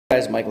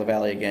Guys, Mike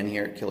Lavallee again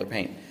here at Killer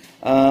Paint.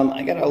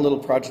 I got a little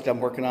project I'm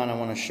working on I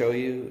want to show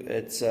you.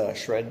 It's a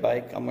shred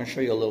bike. I'm going to show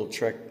you a little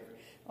trick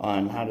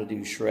on how to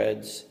do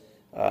shreds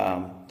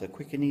the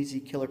quick and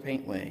easy Killer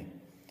Paint way.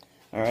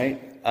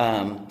 Alright,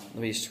 let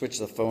me switch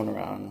the phone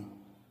around.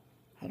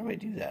 How do I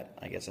do that?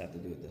 I guess I have to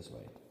do it this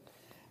way.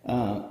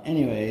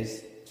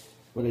 Anyways,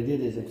 what I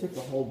did is I took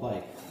the whole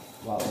bike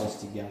while it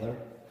was together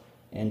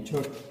and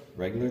took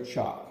regular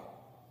chalk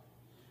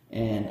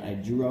and I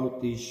drew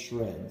out these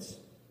shreds.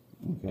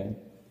 Okay,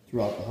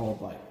 throughout the whole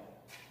bike,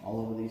 all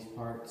over these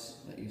parts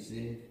that you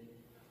see,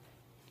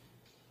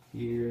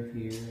 here,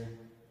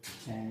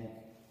 tank,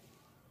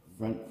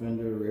 front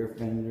fender, rear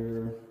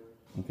fender,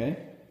 okay?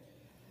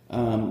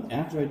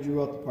 After I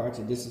drew out the parts,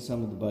 I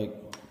disassembled the bike,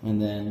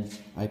 and then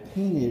I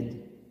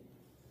painted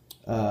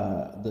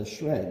the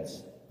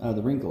shreds,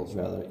 the wrinkles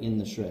rather, in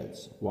the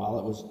shreds, while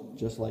it was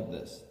just like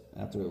this.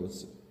 After it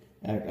was,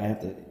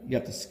 you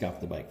have to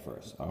scuff the bike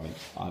first,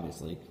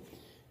 obviously.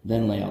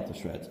 Then lay out the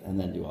shreds, and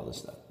then do all this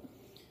stuff.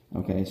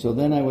 Okay, so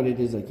then what I did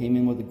is I came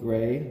in with a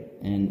gray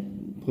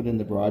and put in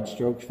the broad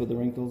strokes for the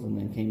wrinkles, and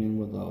then came in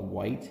with a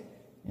white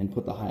and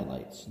put the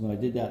highlights. So I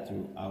did that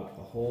throughout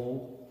the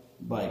whole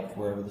bike,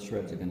 wherever the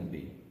shreds are going to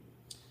be.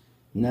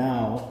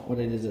 Now, what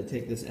I did is I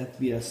take this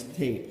FBS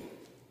tape.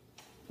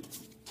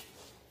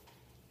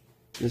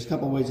 There's a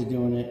couple ways of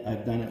doing it.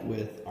 I've done it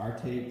with our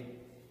tape,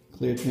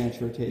 clear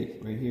transfer tape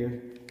right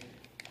here,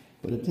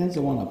 but it tends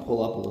to want to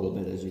pull up a little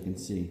bit, as you can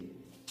see.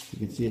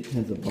 You can see it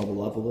tends to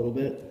bubble up a little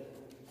bit.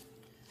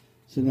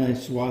 So then I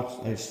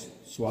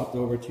swapped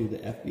over to the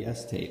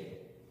FBS tape.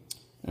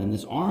 And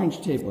this orange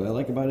tape, what I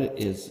like about it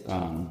is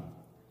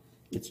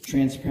it's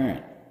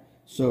transparent.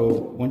 So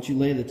once you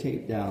lay the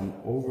tape down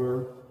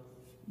over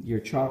your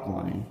chalk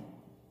line,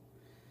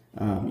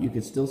 you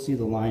can still see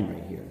the line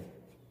right here.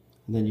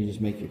 And then you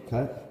just make your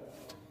cut,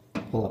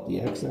 pull up the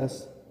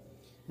excess,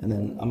 and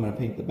then I'm going to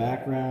paint the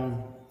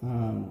background.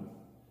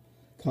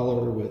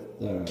 Color with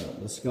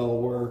the skull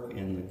work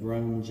and the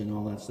grunge and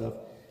all that stuff,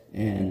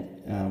 and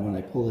when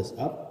I pull this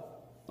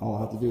up, all I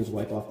have to do is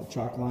wipe off the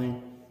chalk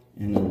line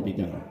and then it'll be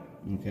done.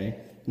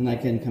 Okay, then I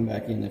can come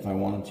back in if I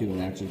wanted to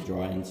and actually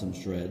draw in some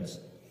shreds,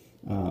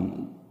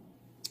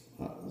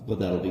 but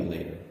that'll be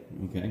later.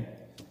 Okay,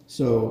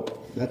 so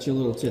that's your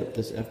little tip.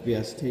 This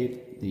FBS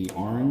tape, the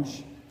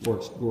orange,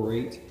 works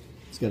great.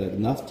 It's got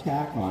enough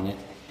tack on it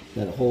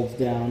that it holds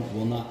down,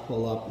 will not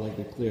pull up like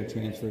the clear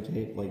transfer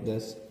tape like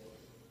this.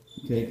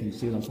 Okay, can you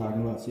see what I'm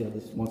talking about? See how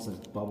this wants to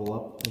bubble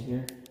up right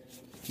here?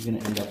 You're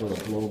going to end up with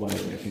a blow by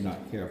it if you're not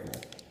careful.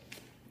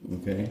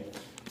 Okay?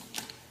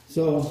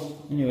 So,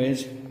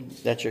 anyways,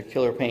 that's your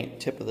Killer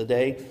Paint tip of the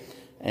day.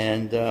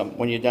 And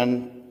when you're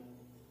done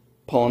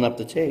pulling up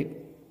the tape,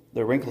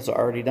 the wrinkles are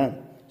already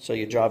done. So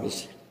your job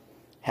is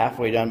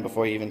halfway done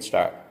before you even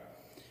start.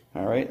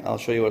 Alright, I'll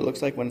show you what it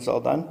looks like when it's all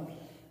done.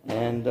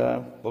 And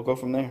we'll go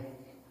from there.